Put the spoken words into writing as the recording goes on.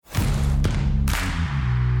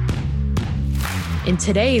In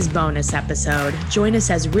today's bonus episode, join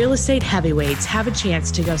us as real estate heavyweights have a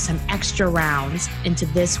chance to go some extra rounds into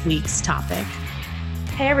this week's topic.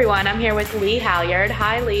 Hey everyone, I'm here with Lee Halyard.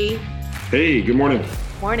 Hi, Lee. Hey, good morning.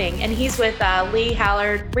 Morning. And he's with Lee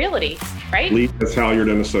Halyard Realty, right? Lee S. Halyard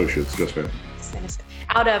and Associates, yes ma'am.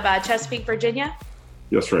 Out of Chesapeake, Virginia?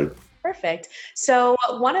 Yes, right. Perfect. So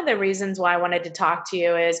one of the reasons why I wanted to talk to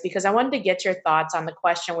you is because I wanted to get your thoughts on the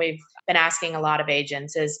question we've been asking a lot of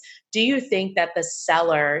agents is, do you think that the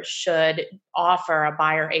seller should offer a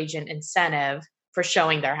buyer agent incentive for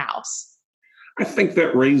showing their house? I think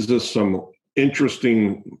that raises some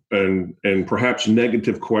interesting and perhaps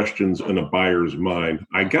negative questions in a buyer's mind.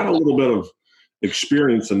 I got a little bit of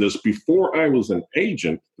experience in this before I was an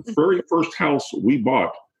agent. The very first house we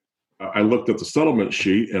bought, I looked at the settlement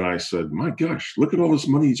sheet and I said, my gosh, look at all this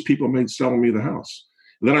money these people made selling me the house.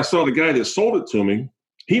 And then I saw the guy that sold it to me.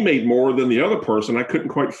 He made more than the other person. I couldn't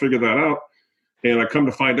quite figure that out. And I come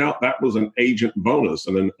to find out that was an agent bonus.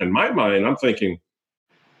 And then in my mind, I'm thinking,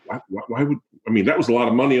 why would, I mean, that was a lot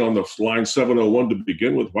of money on the line 701 to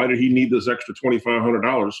begin with. Why did he need this extra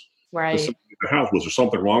 $2,500 right. to sell the house? Was there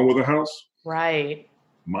something wrong with the house? Right.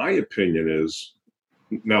 My opinion is,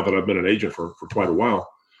 now that I've been an agent for quite a while,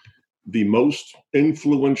 the most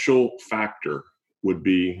influential factor would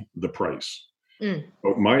be the price.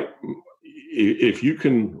 But if you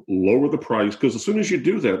can lower the price, because as soon as you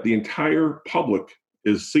do that, the entire public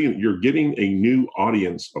is seeing, you're getting a new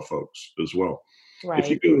audience of folks as well. Right. If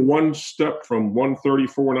you go one step from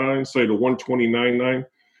 134.9, say to 129.9,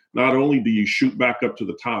 not only do you shoot back up to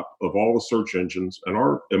the top of all the search engines and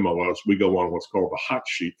our MLS, we go on what's called the hot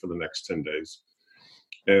sheet for the next 10 days.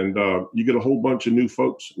 And you get a whole bunch of new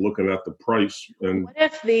folks looking at the price. And what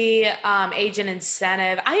if the agent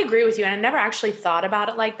incentive? I agree with you, and I never actually thought about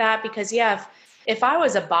it like that because, yeah, if I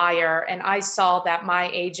was a buyer and I saw that my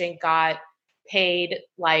agent got paid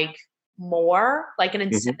like more, like an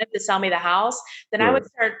incentive to sell me the house, then I would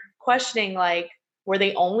start questioning, like, were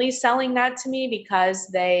they only selling that to me because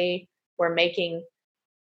they were making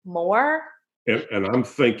more? And I'm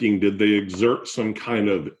thinking, did they exert some kind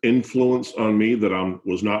of influence on me that I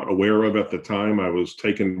was not aware of at the time? I was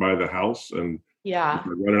taken by the house and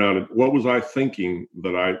running out of, what was I thinking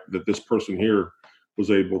that this person here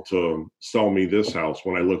was able to sell me this house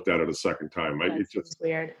when I looked at it a second time? It's just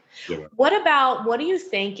weird. You know. What do you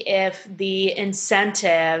think if the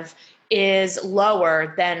incentive is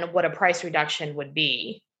lower than what a price reduction would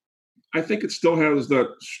be? I think it still has that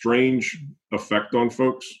strange effect on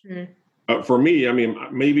folks. Mm-hmm. For me, I mean,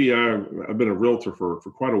 maybe I've been a realtor for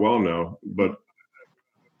quite a while now, but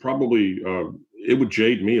probably it would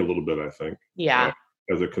jade me a little bit, I think. Yeah.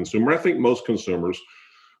 As a consumer, I think most consumers,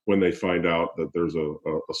 when they find out that there's a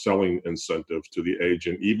selling incentive to the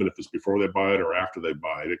agent, even if it's before they buy it or after they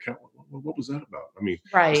buy it, what was that about? I mean,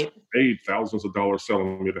 right. Paid thousands of dollars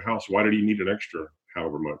selling me the house. Why did he need an extra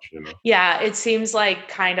however much, you know? Yeah, it seems like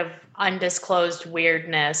kind of undisclosed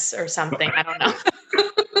weirdness or something. I don't know.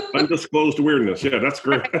 Undisclosed weirdness. Yeah, that's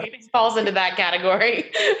great. Right. It falls into that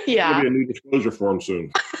category. Yeah. There'll be a new disclosure form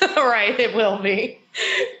soon. Right. It will be.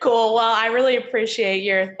 Cool. Well, I really appreciate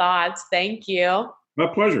your thoughts. Thank you. My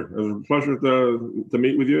pleasure. It was a pleasure to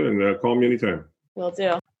meet with you, and call me anytime. Will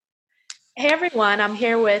do. Hey, everyone. I'm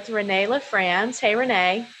here with Renee LaFrance. Hey,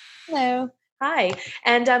 Renee. Hello. Hi.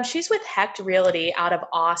 And she's with Hecht Realty out of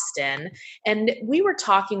Austin. And we were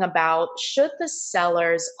talking about, should the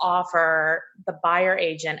sellers offer the buyer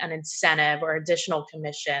agent an incentive or additional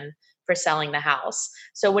commission for selling the house?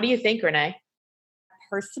 So what do you think, Renee?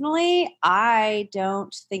 Personally, I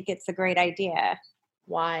don't think it's a great idea.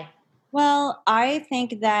 Why? Well, I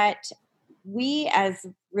think that we as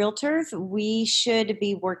realtors, we should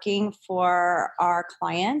be working for our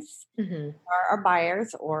clients, or our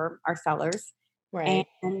buyers or our sellers. Right.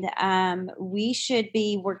 And we should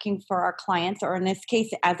be working for our clients, or in this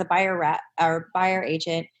case, as a buyer rep or buyer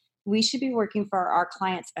agent, we should be working for our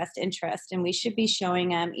client's best interest. And we should be showing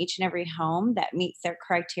them each and every home that meets their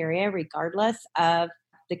criteria, regardless of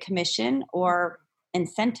the commission or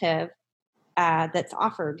incentive that's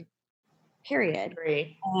offered. Period.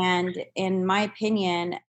 Agree. And in my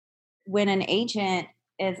opinion, when an agent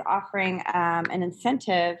is offering an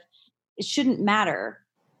incentive, it shouldn't matter.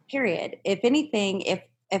 Period. If anything, if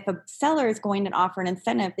a seller is going to offer an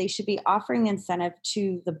incentive, they should be offering the incentive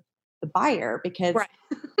to the buyer, because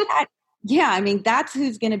that's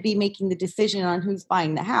who's going to be making the decision on who's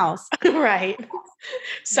buying the house. Right.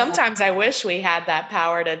 Sometimes I wish we had that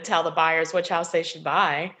power to tell the buyers which house they should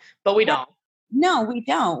buy, but we don't. No, we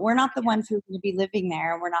don't. We're not the ones who are going to be living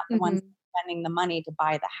there. We're not the ones spending the money to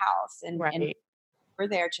buy the house. And we're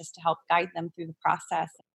there just to help guide them through the process.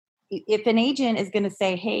 if an agent is going to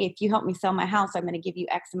say, hey, if you help me sell my house, I'm going to give you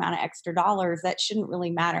X amount of extra dollars, that shouldn't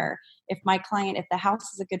really matter. If the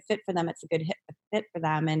house is a good fit for them, it's a good fit for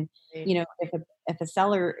them. And, if a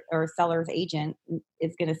seller or a seller's agent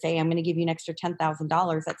is going to say, I'm going to give you an extra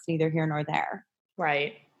 $10,000, that's neither here nor there.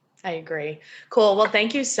 Right. I agree. Cool. Well,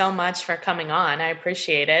 thank you so much for coming on. I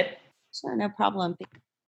appreciate it. Sure. No problem.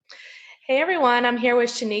 Hey, everyone. I'm here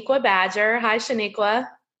with Shaniqua Badger. Hi, Shaniqua.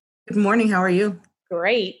 Good morning. How are you?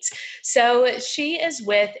 Great. So she is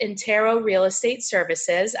with Intero Real Estate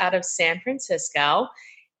Services out of San Francisco.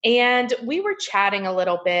 And we were chatting a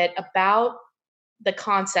little bit about the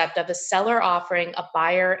concept of a seller offering a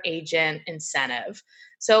buyer agent incentive.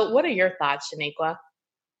 So what are your thoughts, Shaniqua?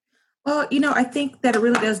 Well, I think that it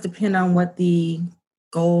really does depend on what the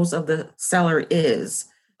goals of the seller is.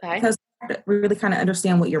 Okay. Because you have to really kind of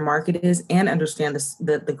understand what your market is and understand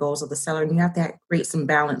the goals of the seller. And you have to create some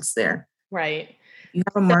balance there. Right. You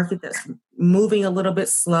have a market that's moving a little bit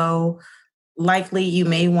slow. Likely you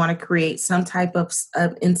may want to create some type of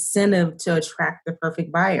incentive to attract the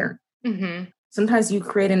perfect buyer. Mm-hmm. Sometimes you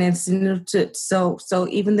create an incentive so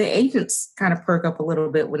even the agents kind of perk up a little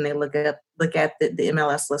bit when they look at the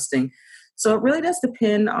MLS listing. So it really does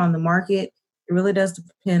depend on the market. It really does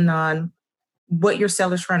depend on what your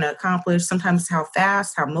seller's trying to accomplish. Sometimes how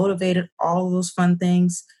fast, how motivated, all of those fun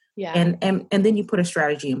things. Yeah. And then you put a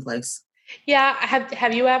strategy in place. Yeah.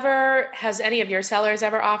 Has any of your sellers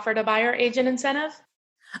ever offered a buyer agent incentive?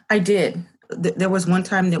 I did. There was one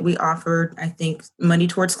time that we offered, I think, money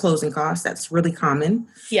towards closing costs. That's really common.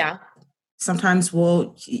 Yeah. Sometimes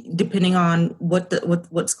we'll, depending on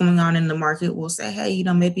what's going on in the market, we'll say, hey,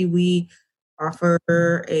 maybe we offer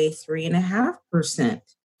a 3.5%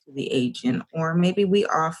 to the agent, or maybe we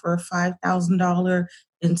offer $5,000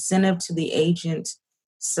 incentive to the agent.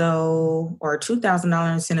 So, or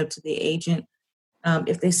 $2,000 incentive to the agent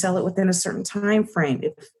if they sell it within a certain time frame,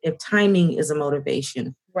 if timing is a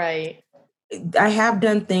motivation. Right. I have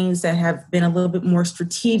done things that have been a little bit more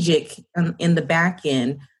strategic in the back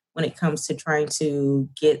end when it comes to trying to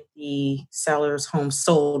get the seller's home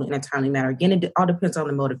sold in a timely manner. Again, it all depends on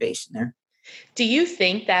the motivation there. Do you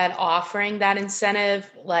think that offering that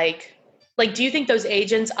incentive, do you think those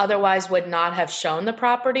agents otherwise would not have shown the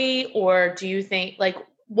property? Or do you think,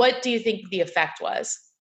 what do you think the effect was?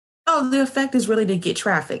 Oh, the effect is really to get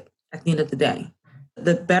traffic at the end of the day.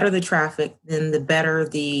 The better the traffic, then the better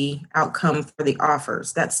the outcome for the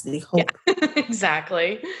offers. That's the hope. Yeah,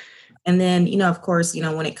 exactly. And then, of course,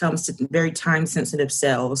 when it comes to very time-sensitive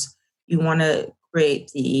sales, you want to create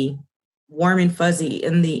the warm and fuzzy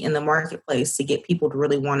in the marketplace to get people to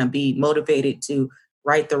really want to be motivated to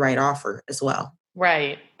write the right offer as well.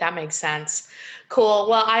 Right. That makes sense. Cool.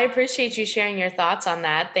 Well, I appreciate you sharing your thoughts on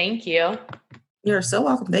that. Thank you. You're so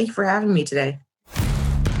welcome. Thank you for having me today.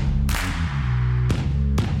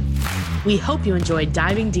 We hope you enjoyed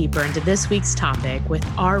diving deeper into this week's topic with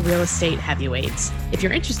our real estate heavyweights. If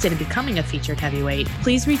you're interested in becoming a featured heavyweight,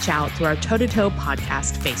 please reach out through our Toe to Toe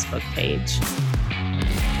podcast Facebook page.